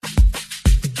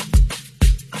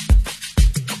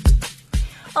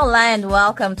Hola and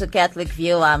welcome to Catholic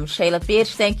View. I'm Sheila.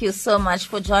 Pires. Thank you so much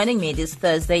for joining me this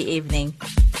Thursday evening.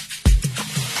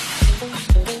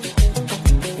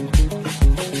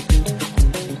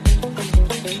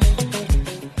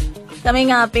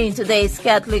 Coming up in today's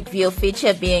Catholic View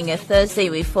feature, being a Thursday,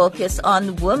 we focus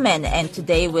on women, and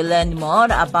today we learn more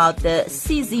about the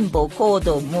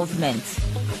Siz'Imbokodo movement.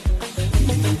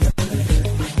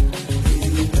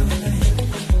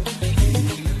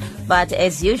 But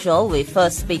as usual, we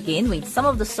first begin with some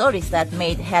of the stories that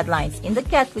made headlines in the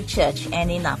Catholic Church and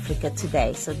in Africa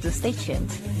today. So do stay tuned.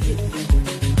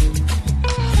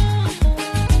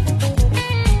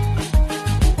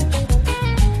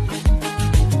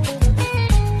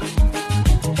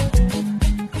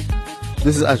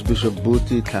 This is Archbishop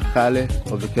Buti Tlhagale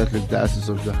of the Catholic Diocese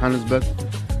of Johannesburg.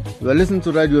 You are listening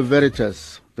to Radio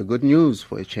Veritas, the good news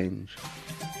for a change.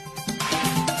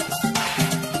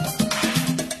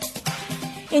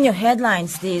 In your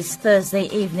headlines this Thursday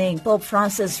evening, Pope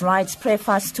Francis writes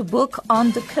preface to book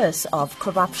on the curse of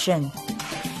corruption.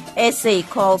 SA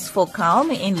calls for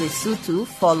calm in Lesotho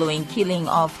following killing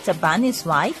of Tabani's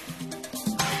wife.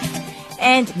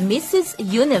 And Mrs.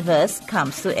 Universe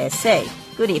comes to SA.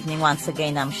 Good evening once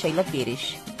again, I'm Sheila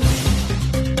Pires.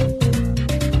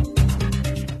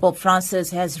 Pope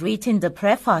Francis has written the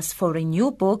preface for a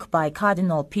new book by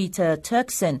Cardinal Peter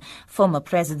Turkson, former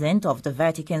president of the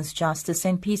Vatican's Justice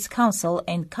and Peace Council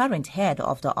and current head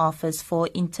of the Office for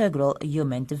Integral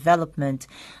Human Development.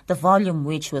 The volume,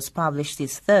 which was published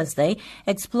this Thursday,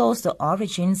 explores the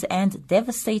origins and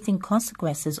devastating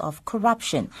consequences of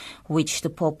corruption, which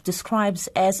the Pope describes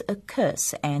as a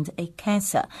curse and a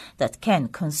cancer that can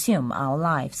consume our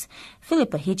lives.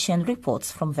 Philippa Hitchen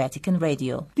reports from Vatican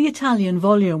Radio. The Italian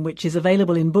volume, which is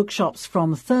available in bookshops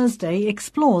from Thursday,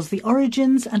 explores the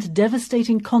origins and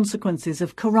devastating consequences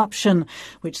of corruption,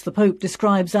 which the Pope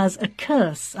describes as a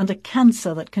curse and a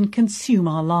cancer that can consume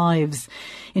our lives.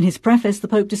 In his preface, the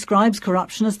Pope describes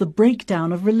corruption as the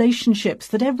breakdown of relationships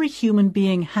that every human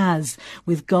being has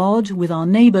with God, with our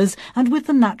neighbours, and with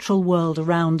the natural world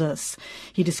around us.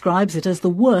 He describes it as the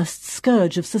worst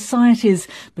scourge of societies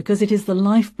because it is the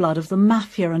lifeblood of the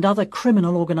mafia and other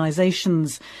criminal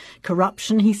organisations.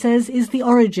 Corruption, he says, is the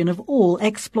origin of all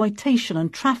exploitation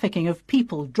and trafficking of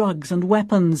people, drugs and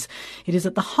weapons. It is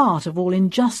at the heart of all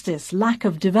injustice, lack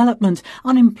of development,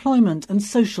 unemployment and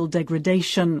social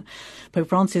degradation. Pope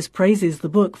Francis praises the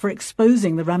book for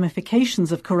exposing the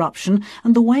ramifications of corruption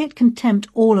and the way it can tempt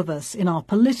all of us in our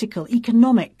political,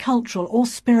 economic, cultural or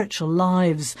spiritual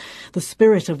lives. The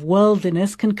spirit of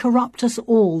worldliness can corrupt us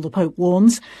all, the Pope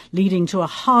warns, leading to a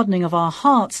hardening of our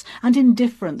hearts and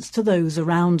indifference to those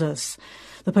around us.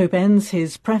 The Pope ends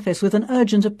his preface with an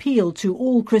urgent appeal to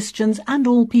all Christians and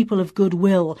all people of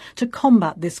goodwill to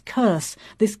combat this curse,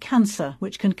 this cancer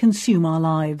which can consume our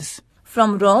lives.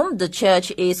 From Rome, the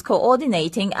Church is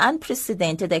coordinating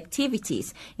unprecedented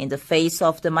activities in the face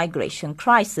of the migration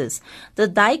crisis. The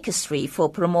Dicastery for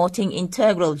Promoting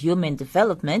Integral Human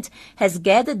Development has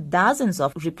gathered dozens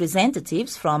of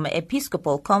representatives from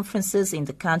episcopal conferences in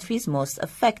the countries most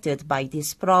affected by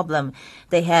this problem.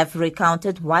 They have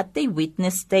recounted what they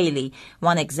witness daily.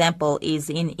 One example is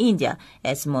in India,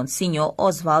 as Monsignor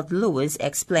Oswald Lewis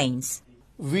explains.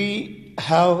 We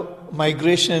have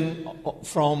migration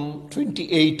from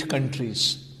 28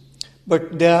 countries,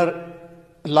 but they are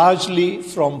largely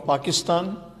from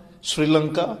Pakistan, Sri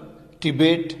Lanka,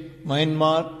 Tibet,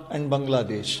 Myanmar and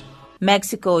Bangladesh.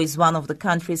 Mexico is one of the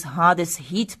countries hardest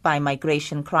hit by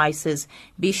migration crisis.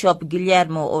 Bishop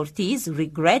Guillermo Ortiz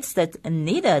regrets that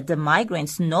neither the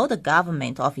migrants nor the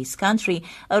government of his country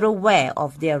are aware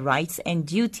of their rights and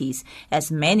duties,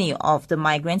 as many of the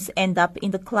migrants end up in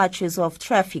the clutches of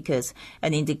traffickers,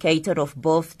 an indicator of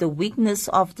both the weakness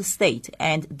of the state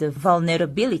and the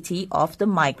vulnerability of the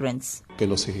migrants.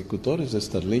 It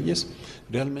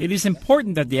is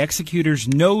important that the executors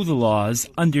know the laws,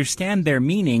 understand their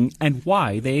meaning, and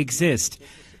why they exist.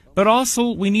 But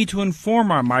also, we need to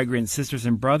inform our migrant sisters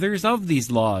and brothers of these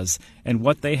laws and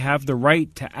what they have the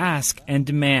right to ask and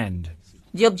demand.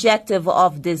 The objective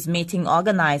of this meeting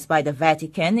organized by the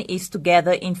Vatican is to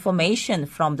gather information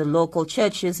from the local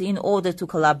churches in order to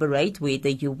collaborate with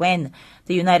the UN.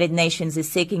 The United Nations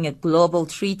is seeking a global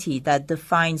treaty that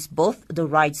defines both the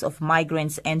rights of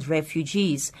migrants and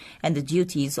refugees and the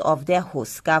duties of their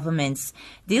host governments.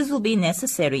 This will be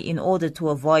necessary in order to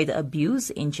avoid abuse,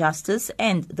 injustice,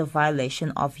 and the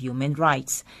violation of human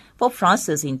rights. Pope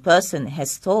Francis in person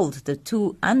has told the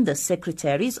two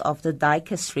under-secretaries of the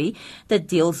dicastery that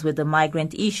deals with the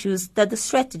migrant issues that the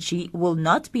strategy will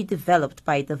not be developed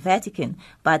by the Vatican,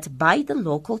 but by the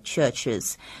local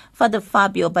churches. Father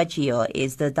Fabio Baggio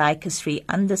is the dicastery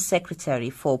under-secretary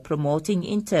for promoting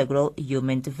integral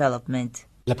human development.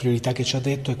 La priorità che ci ha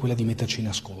detto è quella di metterci in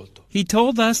ascolto. He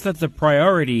told us that the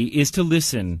priority is to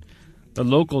listen. The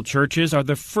local churches are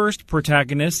the first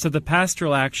protagonists of the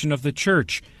pastoral action of the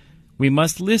Church. We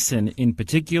must listen, in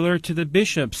particular, to the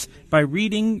bishops by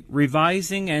reading,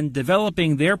 revising, and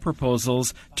developing their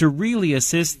proposals to really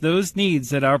assist those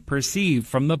needs that are perceived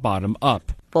from the bottom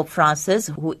up. Pope Francis,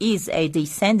 who is a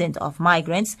descendant of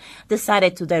migrants,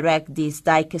 decided to direct this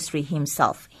dicastery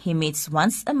himself. He meets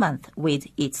once a month with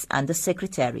its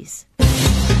undersecretaries.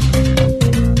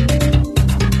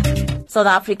 South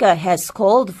Africa has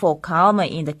called for calm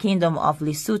in the Kingdom of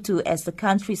Lesotho as the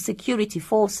country's security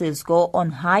forces go on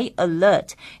high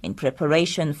alert in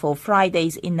preparation for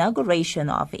Friday's inauguration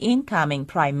of incoming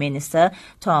Prime Minister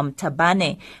Tom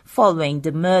Thabane following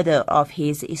the murder of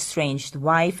his estranged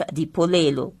wife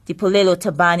Dipolelo. Dipolelo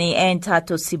Thabane and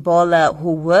Tato Sibola,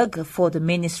 who work for the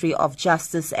Ministry of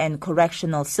Justice and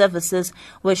Correctional Services,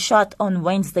 were shot on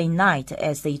Wednesday night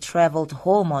as they traveled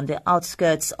home on the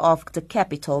outskirts of the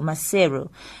capital, Maseru.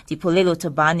 Dipolelo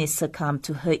Thabane succumbed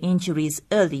to her injuries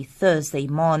early Thursday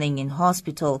morning in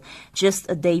hospital, just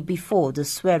a day before the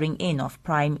swearing-in of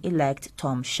Prime-elect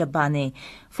Tom Shabane.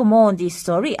 For more on this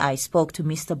story, I spoke to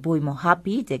Mr. Boy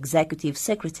Mohapi, the Executive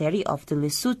Secretary of the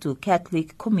Lesotho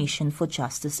Catholic Commission for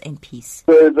Justice and Peace.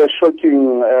 The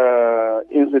shocking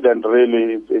incident,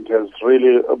 really, it has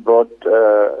really brought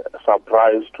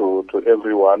surprise to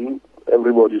everyone.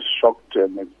 Everybody's shocked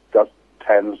and it's just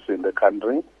tense in the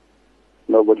country.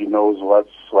 Nobody knows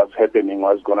what's happening,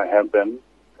 what's going to happen.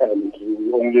 And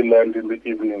we only learned in the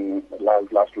evening,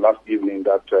 last evening,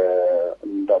 that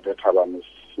Thabane's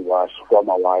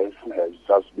former wife has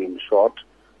just been shot.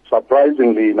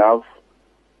 Surprisingly enough,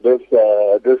 this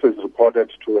is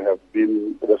reported to have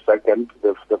been the second.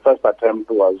 The first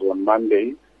attempt was on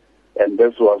Monday, and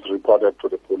this was reported to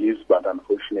the police, but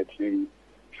unfortunately,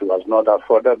 she was not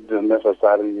afforded the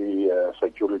necessary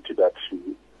security that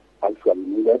she actually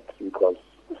needed, because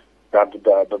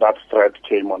that threat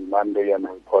came on Monday and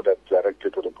reported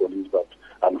directly to the police, but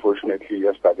unfortunately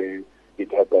yesterday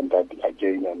it happened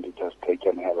again and it has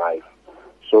taken her life.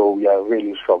 So we are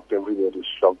really shocked. Everybody's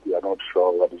shocked. We are not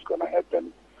sure what is going to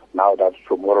happen. Now that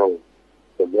tomorrow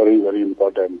a very, very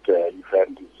important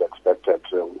event is expected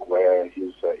where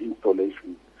his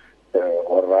installation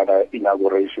or rather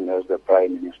inauguration as the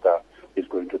Prime Minister is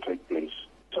going to take place.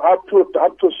 Up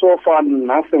to so far,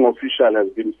 nothing official has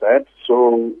been said.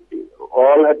 So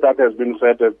all that has been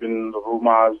said have been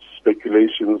rumors,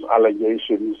 speculations,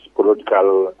 allegations,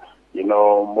 political,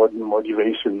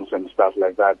 motivations and stuff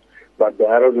like that. But there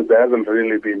hasn't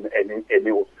really been any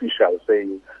official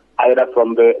saying either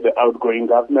from the outgoing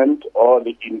government or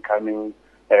the incoming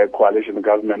coalition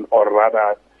government, or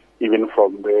rather even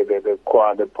from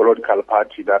the political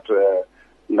party that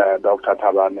Dr.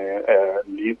 Thabane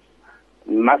leads.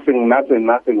 Nothing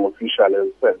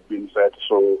official has been said,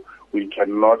 so we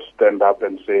cannot stand up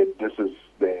and say this is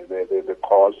the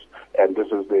cause and this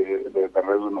is the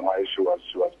reason why she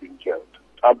was being killed.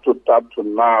 Up to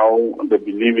now, the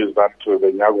belief is that the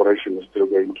inauguration is still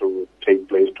going to take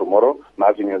place tomorrow.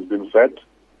 Nothing has been said,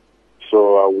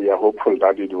 so we are hopeful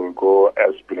that it will go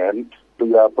as planned.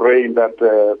 We are praying that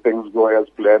things go as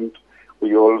planned.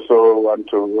 We also want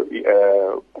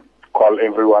to call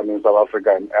everyone in South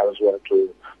Africa and elsewhere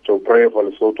to pray for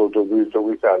Lesotho to be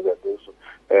with us at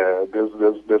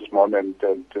this moment,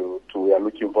 and we are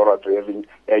looking forward to having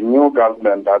a new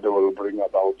government that will bring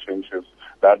about changes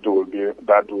that will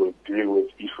deal with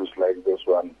issues like this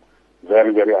one.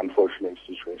 Very, very unfortunate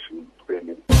situation,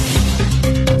 really.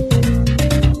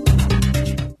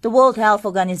 The World Health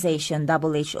Organization,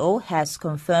 WHO, has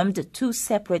confirmed 2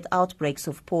 separate outbreaks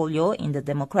of polio in the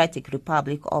Democratic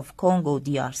Republic of Congo,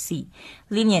 DRC.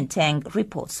 Lilian Tang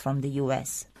reports from the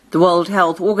U.S. The World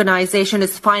Health Organization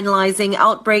is finalizing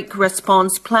outbreak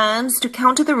response plans to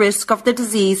counter the risk of the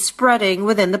disease spreading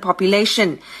within the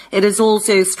population. It is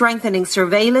also strengthening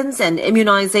surveillance and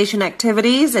immunization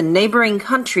activities in neighboring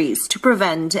countries to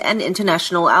prevent an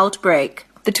international outbreak.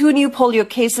 The 2 new polio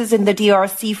cases in the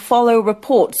DRC follow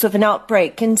reports of an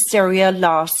outbreak in Syria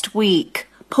last week.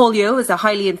 Polio is a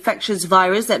highly infectious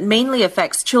virus that mainly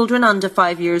affects children under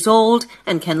 5 years old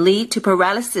and can lead to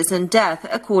paralysis and death,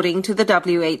 according to the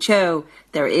WHO.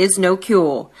 There is no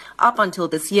cure. Up until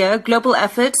this year, global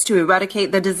efforts to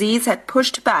eradicate the disease had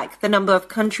pushed back the number of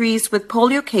countries with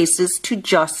polio cases to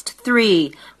just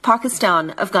 3: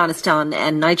 Pakistan, Afghanistan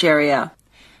and Nigeria.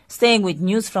 Staying with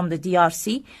news from the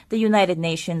DRC, the United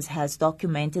Nations has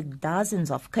documented dozens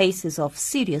of cases of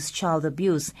serious child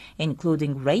abuse,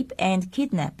 including rape and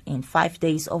kidnap in 5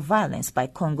 days of violence by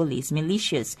Congolese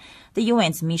militias. The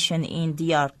UN's mission in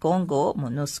DR Congo,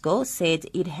 MONUSCO, said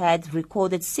it had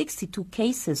recorded 62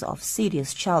 cases of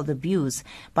serious child abuse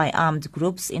by armed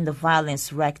groups in the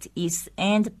violence-wrecked East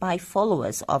and by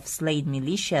followers of slain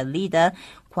militia leader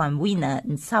Kwamwina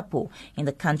Nsapu in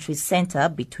the country's center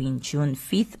between June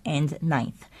 5th and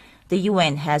 9th. The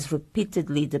UN has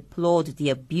repeatedly deplored the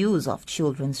abuse of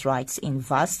children's rights in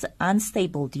vast,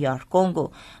 unstable DR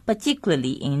Congo,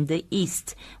 particularly in the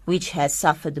east, which has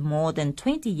suffered more than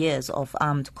 20 years of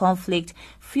armed conflict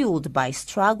fueled by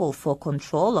struggle for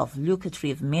control of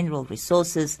lucrative mineral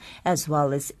resources as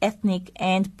well as ethnic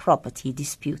and property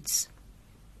disputes.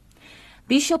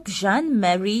 Bishop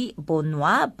Jean-Marie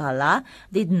Benoit Bala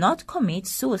did not commit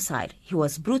suicide. He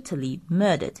was brutally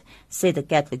murdered, said the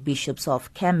Catholic bishops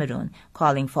of Cameroon,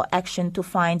 calling for action to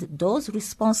find those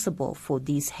responsible for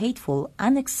this hateful,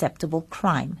 unacceptable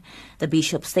crime. The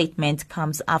bishop's statement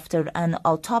comes after an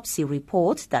autopsy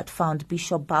report that found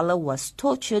Bishop Bala was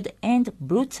tortured and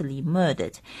brutally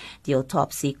murdered. The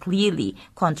autopsy clearly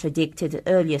contradicted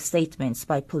earlier statements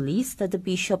by police that the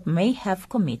bishop may have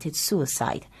committed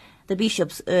suicide. The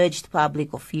bishops urged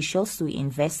public officials to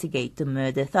investigate the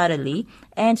murder thoroughly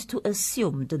and to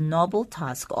assume the noble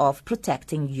task of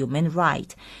protecting human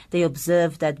rights. They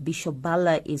observed that Bishop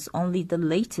Bala is only the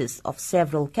latest of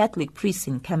several Catholic priests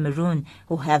in Cameroon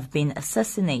who have been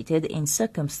assassinated in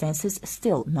circumstances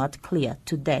still not clear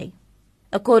today.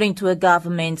 According to a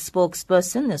government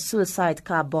spokesperson, a suicide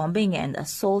car bombing and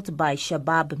assault by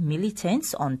Shabab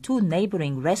militants on 2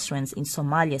 neighboring restaurants in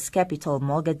Somalia's capital,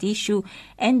 Mogadishu,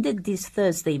 ended this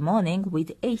Thursday morning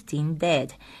with 18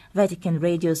 dead. Vatican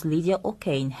Radio's Lydia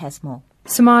O'Kane has more.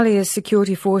 Somalia's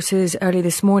security forces early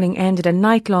this morning ended a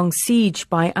night-long siege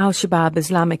by al-Shabaab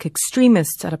Islamic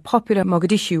extremists at a popular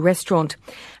Mogadishu restaurant.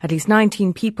 At least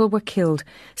 19 people were killed.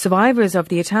 Survivors of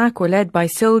the attack were led by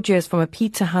soldiers from a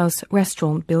Pizza House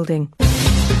restaurant building.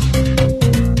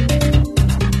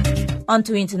 On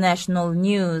to international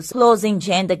news. Closing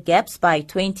gender gaps by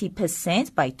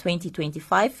 20% by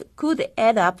 2025 could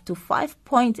add up to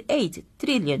 $5.8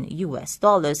 trillion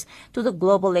to the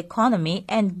global economy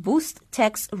and boost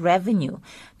tax revenue.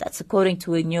 That's according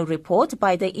to a new report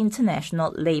by the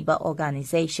International Labour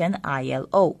Organization,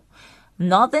 ILO.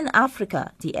 Northern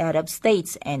Africa, the Arab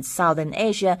states, and Southern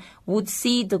Asia would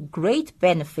see the great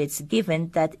benefits given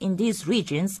that in these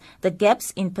regions the gaps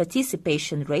in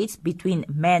participation rates between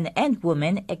men and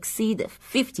women exceed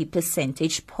 50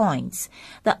 percentage points.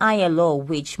 The ILO,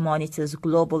 which monitors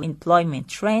global employment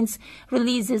trends,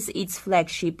 releases its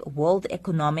flagship World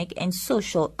Economic and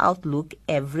Social Outlook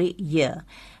every year.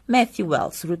 Matthew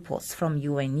Wells reports from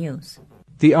UN News.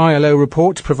 The ILO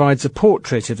report provides a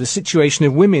portrait of the situation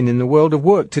of women in the world of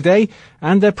work today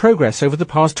and their progress over the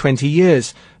past 20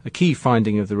 years. A key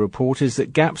finding of the report is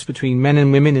that gaps between men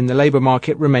and women in the labour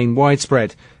market remain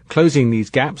widespread. Closing these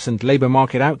gaps and labour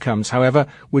market outcomes, however,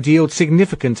 would yield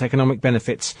significant economic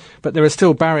benefits. But there are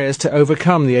still barriers to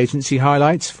overcome, the agency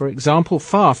highlights. For example,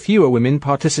 far fewer women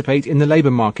participate in the labour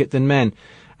market than men.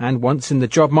 And once in the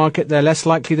job market, they're less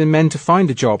likely than men to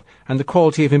find a job, and the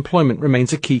quality of employment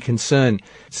remains a key concern.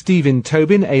 Stephen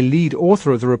Tobin, a lead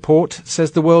author of the report,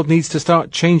 says the world needs to start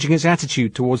changing its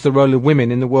attitude towards the role of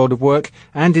women in the world of work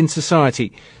and in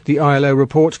society. The ILO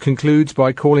report concludes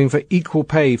by calling for equal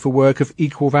pay for work of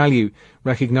equal value,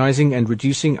 recognising and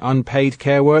reducing unpaid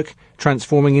care work,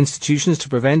 transforming institutions to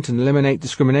prevent and eliminate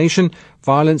discrimination,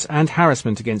 violence and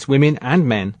harassment against women and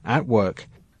men at work.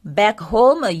 Back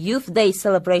home, Youth Day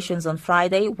celebrations on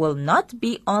Friday will not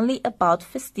be only about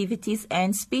festivities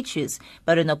and speeches,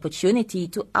 but an opportunity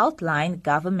to outline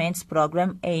government's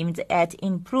program aimed at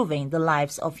improving the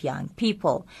lives of young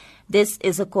people. This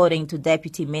is according to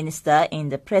Deputy Minister in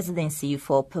the Presidency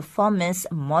for Performance,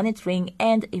 Monitoring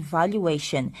and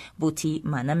Evaluation, Buti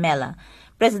Manamela.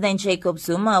 President Jacob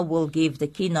Zuma will give the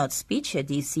keynote speech at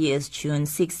this year's June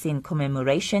 16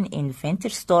 commemoration in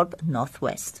Ventersdorp,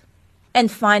 Northwest. And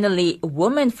finally,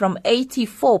 women from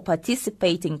 84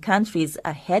 participating countries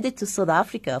are headed to South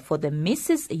Africa for the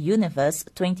Mrs. Universe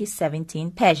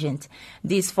 2017 pageant.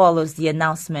 This follows the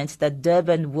announcement that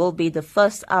Durban will be the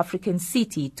first African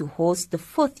city to host the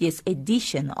 40th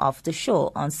edition of the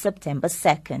show on September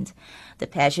 2nd. The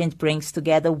pageant brings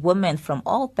together women from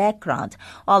all backgrounds,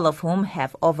 all of whom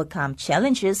have overcome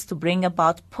challenges to bring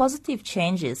about positive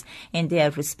changes in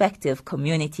their respective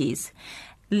communities.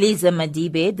 Lisa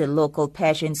Madibe, the local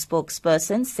pageant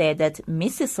spokesperson, said that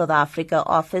Mrs. South Africa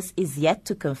office is yet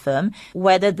to confirm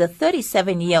whether the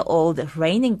 37-year-old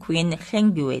reigning queen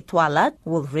Hlengiwe Twala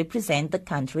will represent the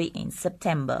country in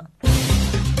September.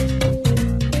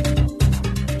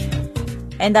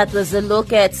 And that was a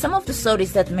look at some of the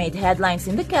stories that made headlines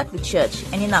in the Catholic Church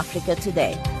and in Africa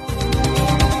today.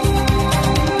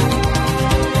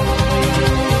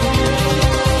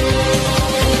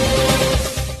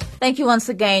 Thank you once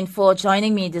again for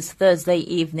joining me this Thursday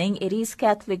evening. It is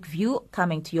Catholic View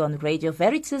coming to you on Radio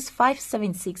Veritas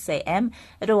 576 AM,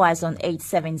 otherwise on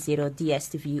 870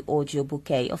 DSTV audio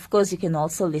bouquet. Of course, you can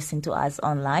also listen to us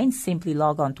online. Simply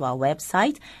log on to our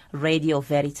website,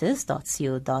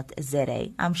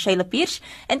 radioveritas.co.za. I'm Sheila Pires,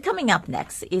 and coming up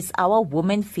next is our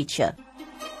Woman Feature.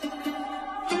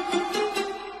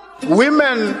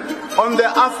 Women on the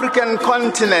African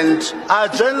continent are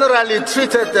generally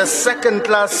treated as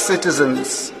second-class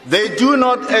citizens. They do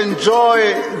not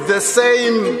enjoy the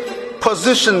same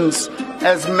positions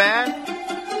as men.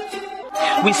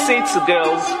 We say to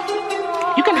girls,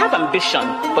 you can have ambition,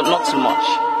 but not too much.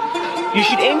 You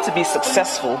should aim to be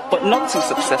successful, but not too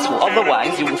successful,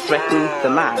 otherwise you will threaten the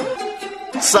man.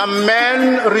 Some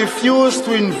men refuse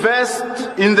to invest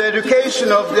in the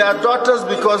education of their daughters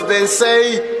because they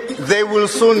say they will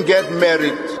soon get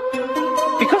married.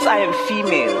 Because I am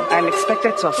female, I'm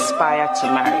expected to aspire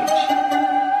to marriage.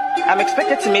 I'm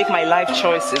expected to make my life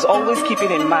choices, always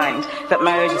keeping in mind that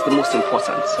marriage is the most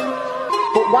important.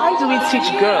 But why do we teach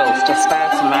girls to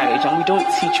aspire to marriage and we don't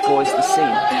teach boys the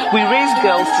same? We raise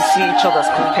girls to see each other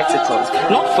as competitors,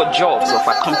 not for jobs or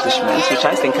for accomplishments, which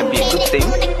I think can be a good thing,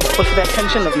 but for the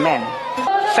attention of men.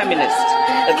 Feminist,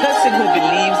 a person who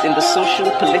believes in the social,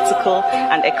 political,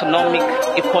 and economic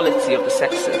equality of the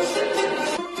sexes.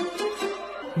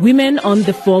 Women on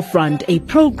the Forefront, a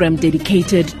program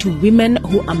dedicated to women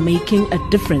who are making a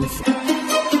difference.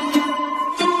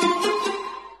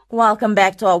 Welcome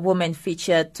back to our Woman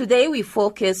Feature. Today we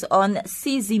focus on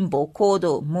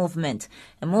Siz'Imbokodo movement,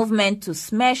 a movement to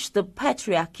smash the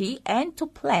patriarchy and to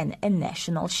plan a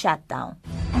national shutdown.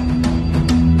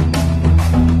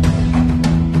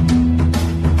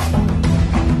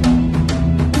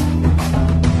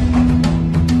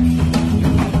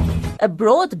 A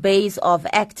broad base of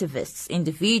activists,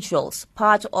 individuals,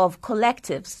 part of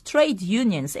collectives, trade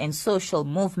unions and social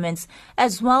movements,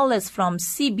 as well as from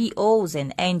CBOs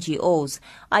and NGOs,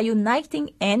 are uniting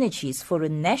energies for a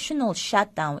national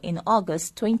shutdown in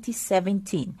August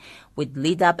 2017, with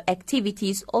lead-up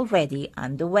activities already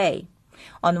underway.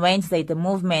 On Wednesday, the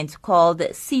movement called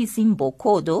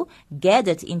Siz'Imbokodo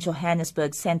gathered in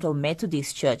Johannesburg Central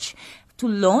Methodist Church to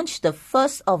launch the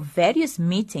first of various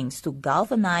meetings to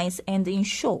galvanize and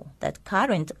ensure that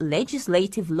current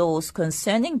legislative laws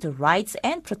concerning the rights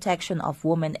and protection of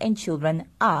women and children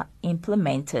are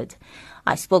implemented.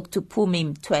 I spoke to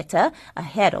Pumi Mtweta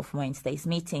ahead of Wednesday's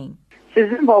meeting.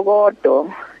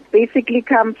 Siz'Imbokodo basically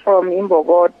comes from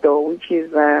Imbokodo, which is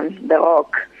the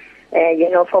rock.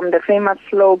 From the famous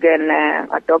slogan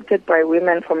adopted by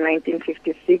women from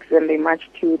 1956 when they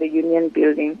marched to the Union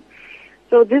Building.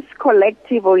 So this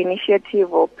collective or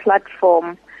initiative or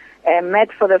platform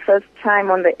met for the first time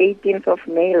on the 18th of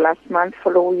May last month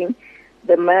following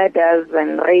the murders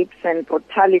and rapes and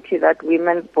brutality that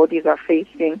women's bodies are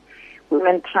facing,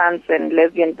 women trans and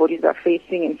lesbian bodies are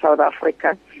facing in South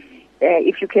Africa.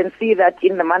 If you can see that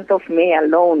in the month of May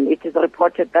alone, it is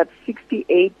reported that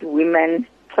 68 women,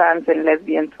 trans and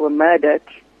lesbians were murdered,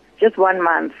 just 1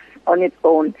 month on its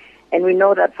own. And we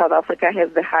know that South Africa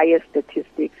has the highest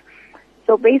statistics.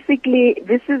 So basically,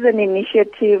 this is an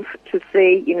initiative to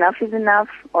say enough is enough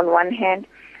on one hand,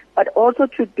 but also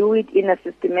to do it in a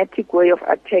systematic way of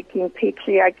attacking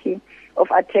patriarchy, of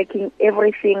attacking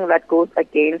everything that goes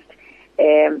against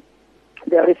the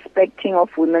respecting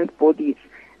of women's bodies,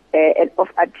 and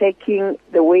of attacking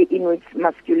the way in which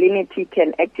masculinity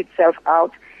can act itself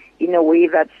out in a way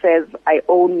that says, I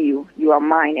own you, you are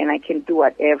mine, and I can do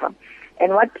whatever.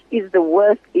 And what is the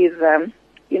worst is,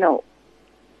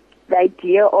 the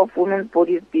idea of women's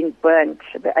bodies being burnt,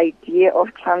 the idea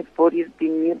of trans bodies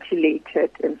being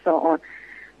mutilated, and so on.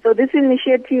 So this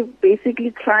initiative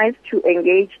basically tries to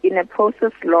engage in a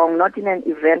process-long, not in an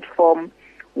event form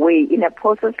way, in a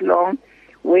process-long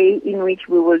way in which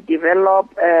we will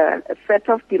develop a set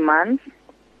of demands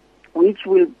which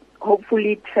will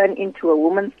hopefully turn into a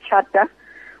women's charter,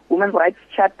 women's rights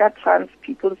charter, trans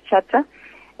people's charter,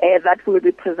 that will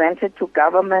be presented to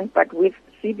government, but with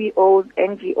CBOs,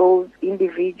 NGOs,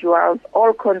 individuals,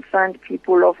 all concerned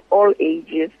people of all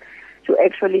ages, to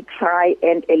actually try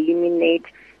and eliminate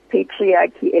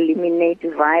patriarchy, eliminate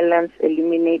violence,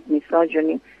 eliminate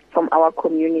misogyny from our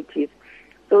communities.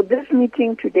 So this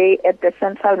meeting today at the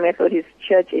Central Methodist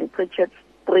Church in Pritchard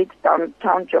Street,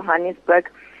 downtown Johannesburg,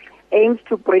 aims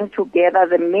to bring together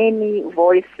the many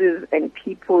voices and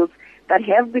peoples that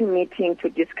have been meeting to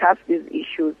discuss these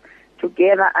issues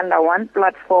together under one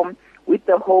platform, with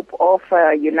the hope of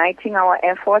uniting our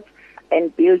efforts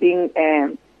and building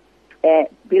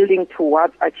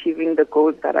towards achieving the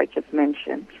goals that I just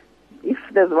mentioned. If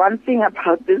there's one thing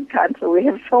about this country, we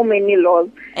have so many laws.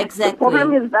 Exactly. The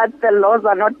problem is that the laws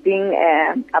are not being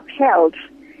upheld.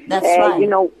 That's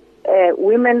right.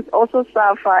 Women also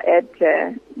suffer at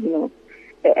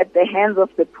the hands of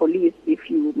the police. If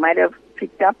you might have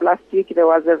picked up last week, there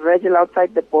was a vigil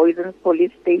outside the Boysens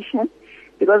police station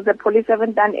because the police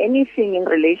haven't done anything in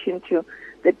relation to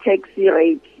the taxi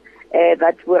rapes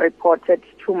that were reported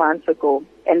 2 months ago.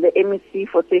 And the MEC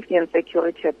for Safety and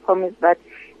Security had promised that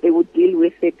they would deal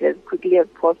with it as quickly as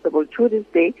possible. To this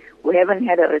day, we haven't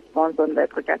had a response on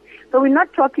that regard. So we're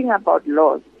not talking about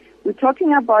laws. We're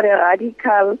talking about a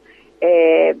radical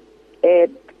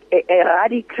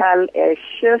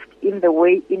shift in the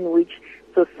way in which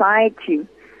society,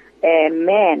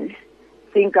 men,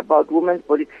 think about women's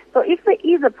bodies. So if there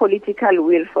is a political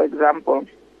will, for example,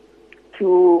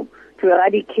 to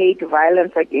eradicate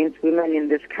violence against women in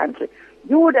this country,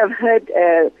 you would have heard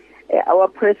our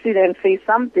president say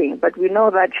something, but we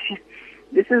know that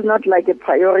this is not like a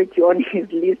priority on his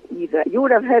list either. You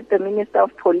would have heard the Minister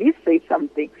of Police say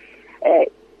something.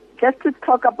 Just to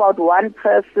talk about one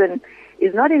person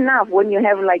is not enough when you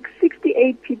have like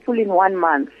 68 people in 1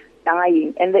 month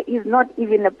dying, and there is not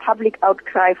even a public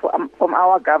outcry from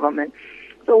our government.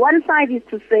 So one side is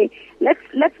to say,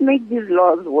 let's make these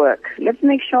laws work. Let's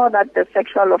make sure that the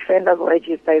sexual offenders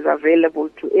register is available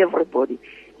to everybody,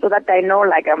 so that I know,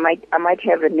 like I might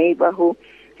have a neighbor who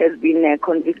has been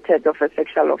convicted of a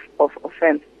sexual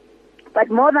offense.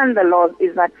 But more than the laws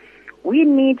is that we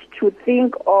need to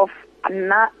think of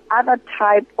other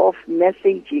type of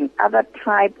messaging, other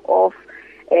type of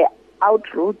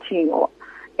outrooting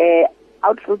a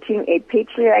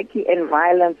patriarchy and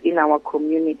violence in our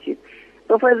communities.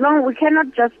 So for as long we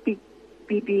cannot just be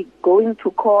going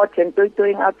to court and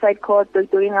doing outside court,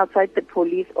 doing outside the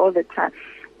police all the time.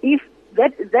 If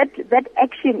that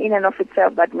action in and of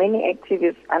itself that many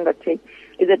activists undertake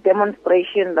is a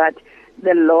demonstration that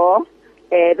the law,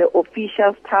 the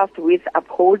officials tasked with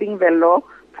upholding the law,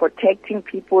 protecting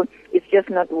people, is just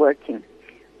not working.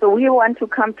 So we want to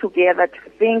come together to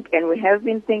think, and we have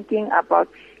been thinking about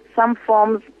some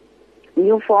forms,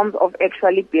 new forms of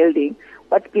actually building.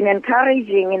 What's been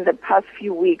encouraging in the past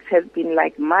few weeks has been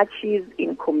like marches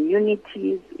in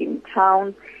communities, in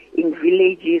towns, in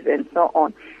villages, and so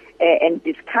on, and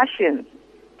discussions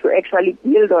to actually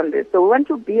build on this. So we want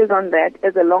to build on that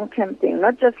as a long-term thing,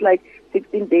 not just like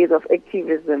 16 days of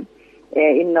activism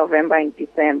in November and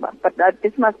December, but that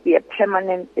this must be a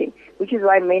permanent thing, which is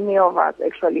why many of us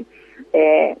actually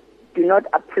do not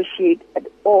appreciate at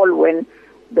all when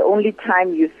the only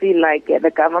time you see like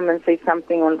the government say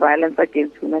something on violence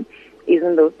against women is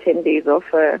in those 10 days of,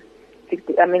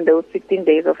 those 16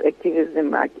 days of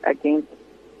activism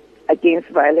against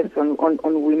violence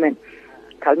on women,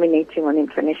 culminating on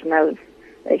International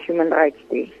Human Rights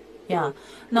Day. Yeah.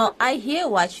 No, I hear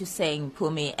what you're saying,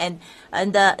 Pumi. And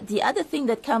the other thing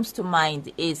that comes to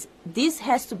mind is this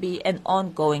has to be an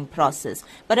ongoing process.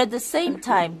 But at the same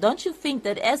time, don't you think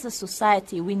that as a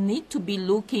society, we need to be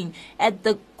looking at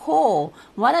the core?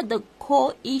 What are the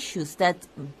core issues that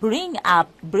bring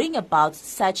about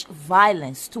such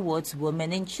violence towards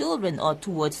women and children, or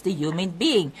towards the human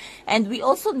being? And we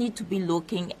also need to be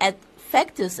looking at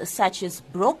factors such as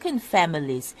broken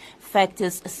families,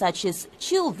 factors such as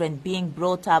children being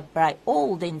brought up by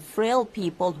old and frail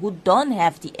people who don't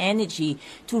have the energy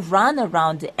to run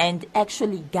around and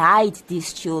actually guide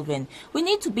these children. We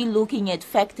need to be looking at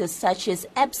factors such as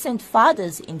absent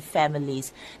fathers in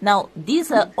families. Now,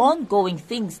 these are ongoing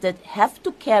things that have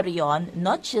to carry on,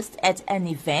 not just at an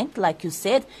event, like you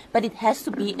said, but it has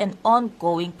to be an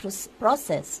ongoing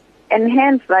process. And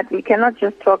hence that we cannot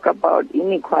just talk about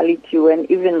inequality when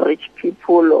even rich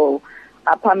people or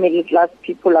upper middle class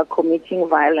people are committing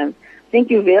violence. I think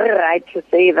you're very right to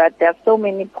say that there are so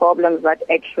many problems that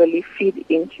actually feed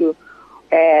into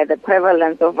the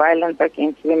prevalence of violence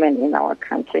against women in our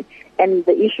country. And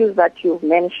the issues that you've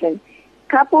mentioned,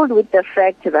 coupled with the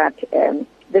fact that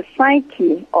the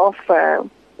psyche of,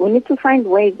 we need to find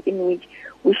ways in which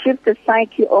we shift the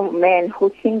psyche of men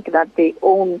who think that they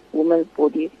own women's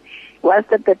bodies,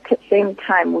 whilst at the same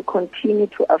time we continue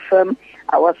to affirm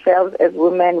ourselves as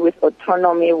women with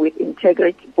autonomy, with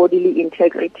integrity, bodily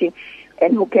integrity,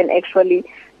 and who can actually,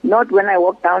 not when I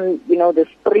walk down, the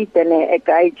street and a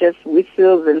guy just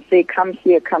whistles and say, come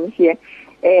here, come here.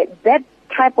 That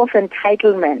type of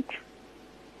entitlement,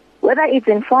 whether it's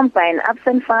informed by an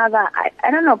absent father,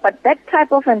 I don't know, but that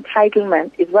type of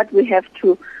entitlement is what we have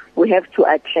to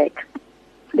attack.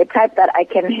 The type that I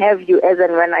can have you as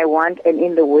and when I want and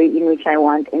in the way in which I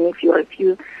want. And if you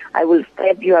refuse, I will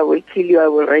stab you, I will kill you, I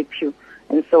will rape you,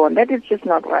 and so on. That is just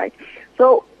not right.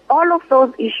 So all of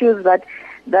those issues that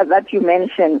you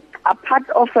mentioned are part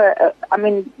of there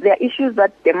are issues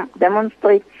that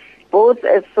demonstrate both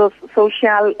a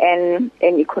social and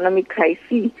economic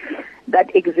crisis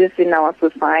that exists in our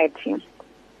society.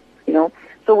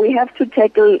 So we have to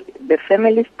tackle the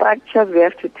family structures. We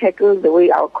have to tackle the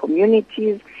way our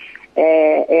communities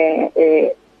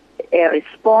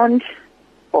respond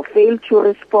or fail to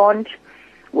respond.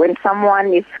 When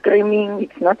someone is screaming,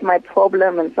 it's not my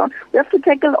problem, and so on. We have to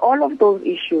tackle all of those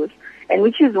issues, and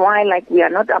which is why, we are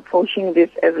not approaching this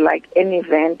as an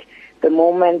event, the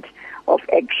moment of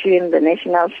action, the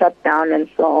national shutdown, and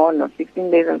so on, or 16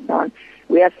 days, and so on.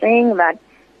 We are saying that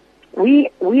we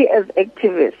as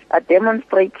activists are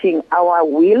demonstrating our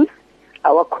will,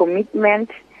 our commitment,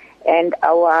 and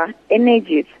our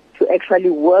energies to actually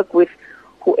work with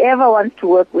whoever wants to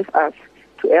work with us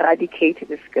to eradicate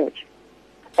the scourge.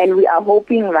 And we are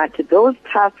hoping that those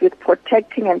tasked with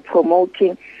protecting and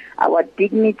promoting our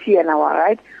dignity and our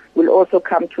rights will also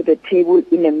come to the table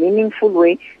in a meaningful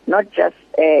way, not just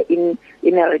in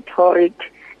a rhetoric,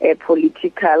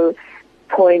 political,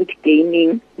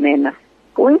 point-gaining manner.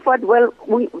 Going forward,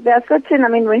 there are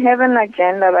certain, we have an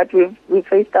agenda that we've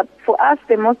faced up. For us,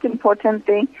 the most important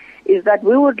thing is that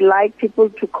we would like people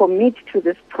to commit to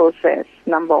this process,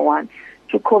 number one,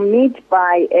 to commit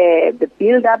by the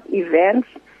build-up events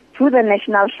to the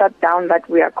national shutdown that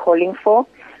we are calling for,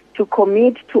 to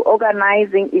commit to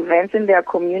organizing events in their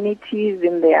communities,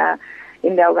 in their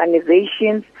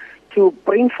organizations, to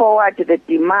bring forward the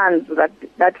demands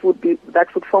that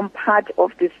would form part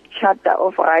of this Charter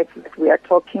of Rights that we are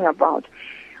talking about.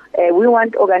 We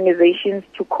want organizations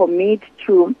to commit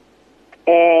to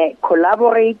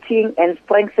collaborating and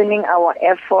strengthening our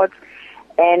efforts,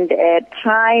 and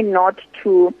try not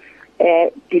to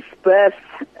disperse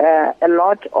a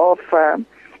lot of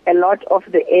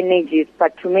the energies,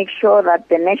 but to make sure that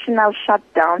the national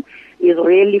shutdown is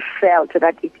really felt,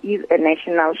 that it is a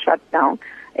national shutdown,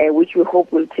 which we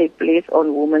hope will take place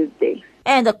on Women's Day.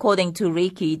 And according to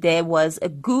Ricky, there was a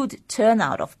good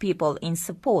turnout of people in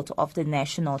support of the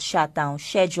national shutdown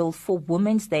scheduled for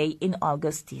Women's Day in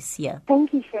August this year.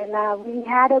 Thank you, Sheila. We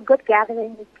had a good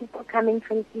gathering with people coming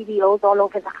from CBOs all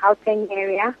over the Gauteng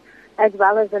area, as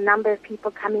well as a number of people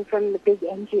coming from the big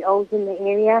NGOs in the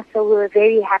area. So we were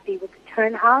very happy with the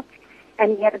turnout,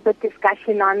 and we had a good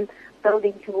discussion on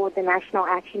building toward the national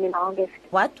action in August.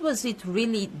 What was it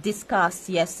really discussed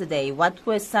yesterday? What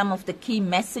were some of the key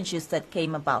messages that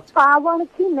came about? Well, the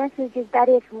key message is that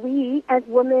if we as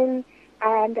women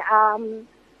and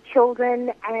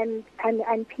children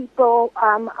and people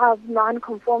of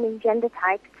non-conforming gender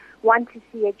types want to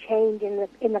see a change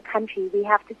in the country, we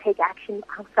have to take action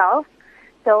ourselves.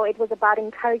 So it was about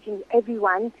encouraging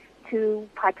everyone to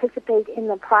participate in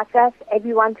the process,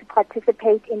 everyone to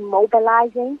participate in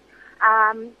mobilizing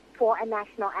for a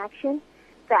national action.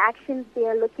 The actions they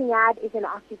are looking at is an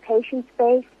occupation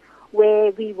space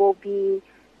where we will be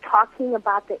talking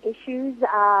about the issues,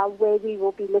 where we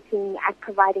will be looking at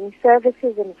providing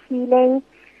services and healing,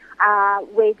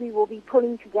 where we will be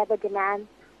pulling together demands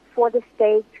for the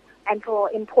state and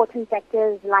for important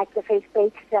sectors like the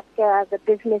faith-based sector, the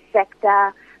business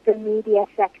sector, the media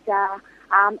sector,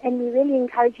 and we're really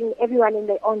encouraging everyone in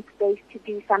their own space to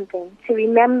do something, to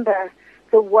remember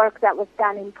the work that was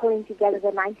done in pulling together the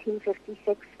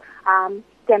 1956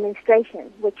 demonstration,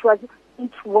 which was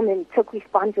each woman took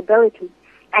responsibility,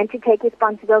 and to take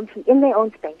responsibility in their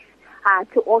own space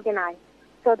to organize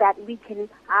so that we can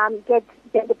get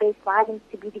gender-based violence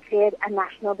to be declared a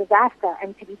national disaster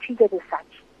and to be treated as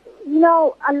such. You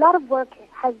know, a lot of work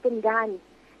has been done,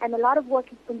 and a lot of work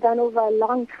has been done over a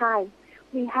long time.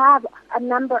 we have a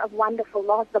number of wonderful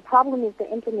laws. The problem is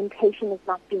the implementation is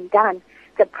not being done.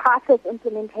 The process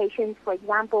implementations, for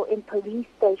example, in police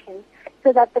stations,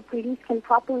 so that the police can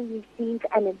properly receive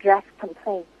and address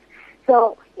complaints.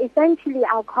 So essentially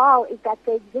our call is that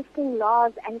the existing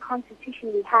laws and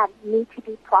constitution we have need to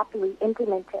be properly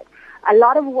implemented. A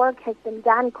lot of work has been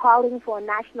done calling for a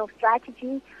national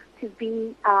strategy to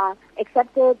be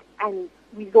accepted and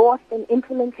resourced and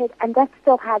implemented, and that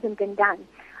still hasn't been done.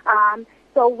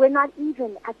 So we're not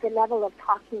even at the level of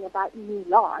talking about new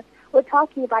laws. We're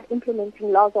talking about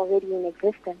implementing laws already in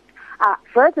existence.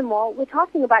 Furthermore, we're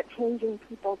talking about changing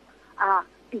people's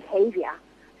behavior.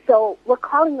 So we're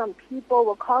calling on people,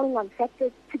 we're calling on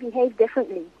sectors to behave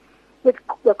differently.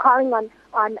 We're calling on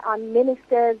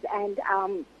ministers and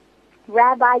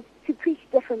rabbis to preach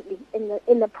differently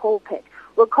in the pulpit.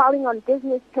 We're calling on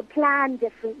business to plan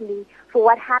differently for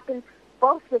what happens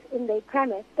both within their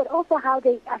premise, but also how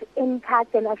they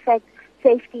impact and affect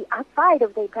safety outside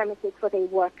of their premises for their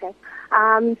workers.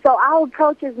 So our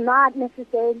approach is not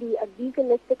necessarily a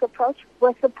legalistic approach.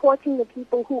 We're supporting the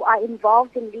people who are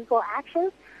involved in legal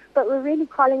actions, but we're really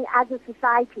calling as a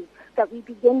society that we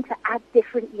begin to act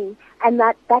differently, and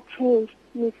that change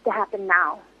needs to happen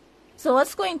now. So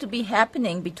what's going to be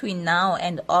happening between now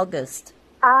and August?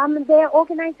 There are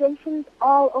organizations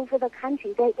all over the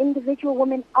country. There are individual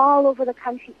women all over the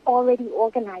country already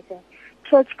organizing.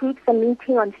 Church groups are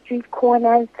meeting on street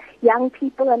corners. Young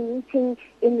people are meeting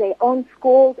in their own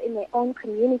schools, in their own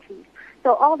communities.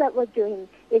 So all that we're doing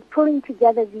is pulling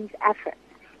together these efforts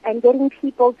and getting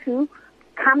people to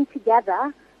come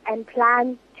together and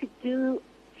plan to do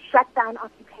shutdown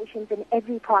occupations in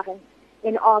every province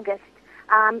in August.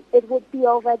 It would be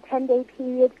over a 10-day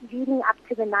period leading up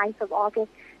to the 9th of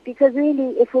August, because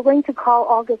really, if we're going to call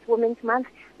August Women's Month,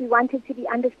 we want it to be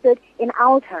understood in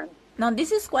our terms. Now,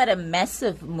 this is quite a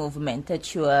massive movement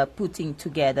that you are putting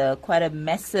together, quite a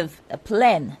massive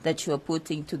plan that you are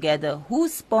putting together.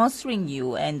 Who's sponsoring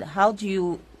you, and how do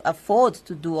you afford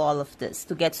to do all of this,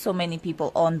 to get so many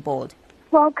people on board?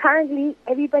 Well, currently,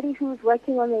 everybody who's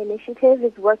working on the initiative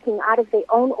is working out of their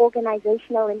own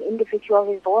organizational and individual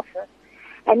resources.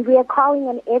 And we are calling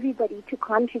on everybody to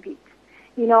contribute.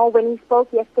 You know, when we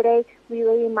spoke yesterday, we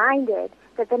were reminded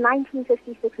that the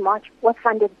 1956 march was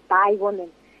funded by women.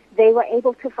 They were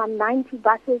able to fund 90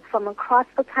 buses from across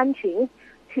the country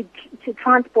to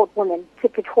transport women to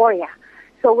Pretoria.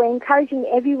 So we're encouraging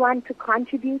everyone to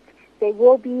contribute. There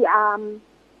will be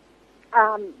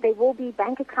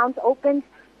bank accounts opened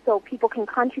so people can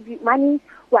contribute money.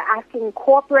 We're asking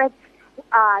corporates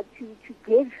to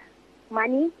give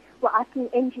money. We're asking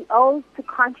NGOs to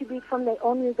contribute from their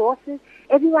own resources.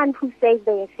 Everyone who says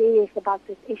they are serious about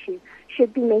this issue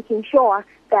should be making sure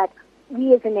that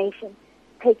we as a nation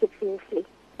take it seriously.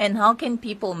 And how can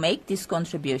people make these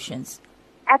contributions?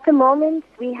 At the moment,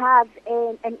 we have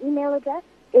an email address.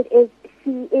 It is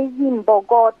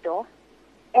Siz'Imbokodo,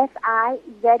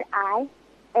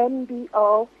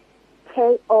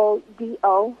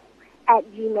 SIZ'Imbokodo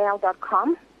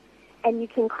 @gmail.com. And you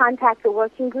can contact the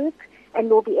working group, and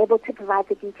we'll be able to provide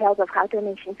the details of how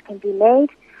donations can be made.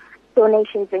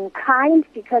 Donations in kind,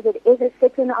 because it is a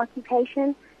sit-in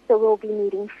occupation, so we'll be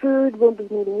needing food, we'll be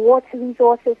needing water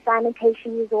resources,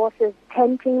 sanitation resources,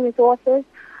 tenting resources,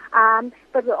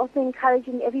 but we're also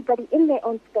encouraging everybody in their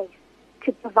own space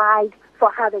to provide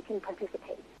for how they can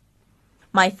participate.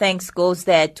 My thanks goes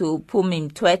there to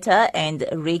Pumi Mtweta and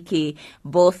Ricky,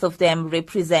 both of them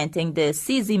representing the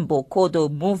Siz'Imbokodo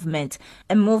movement,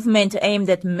 a movement aimed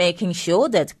at making sure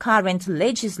that current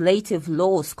legislative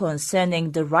laws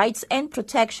concerning the rights and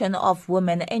protection of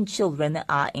women and children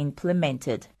are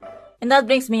implemented. And that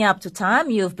brings me up to time.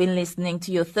 You've been listening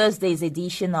to your Thursday's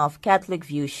edition of Catholic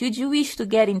View. Should you wish to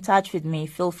get in touch with me,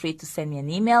 feel free to send me an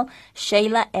email,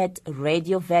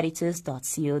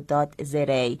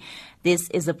 sheila@radioveritas.co.za. This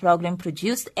is a program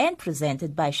produced and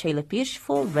presented by Sheila Pires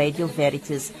for Radio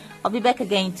Veritas. I'll be back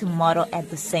again tomorrow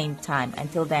at the same time.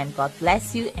 Until then, God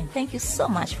bless you and thank you so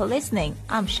much for listening.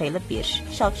 I'm Sheila Pires.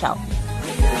 Ciao, ciao.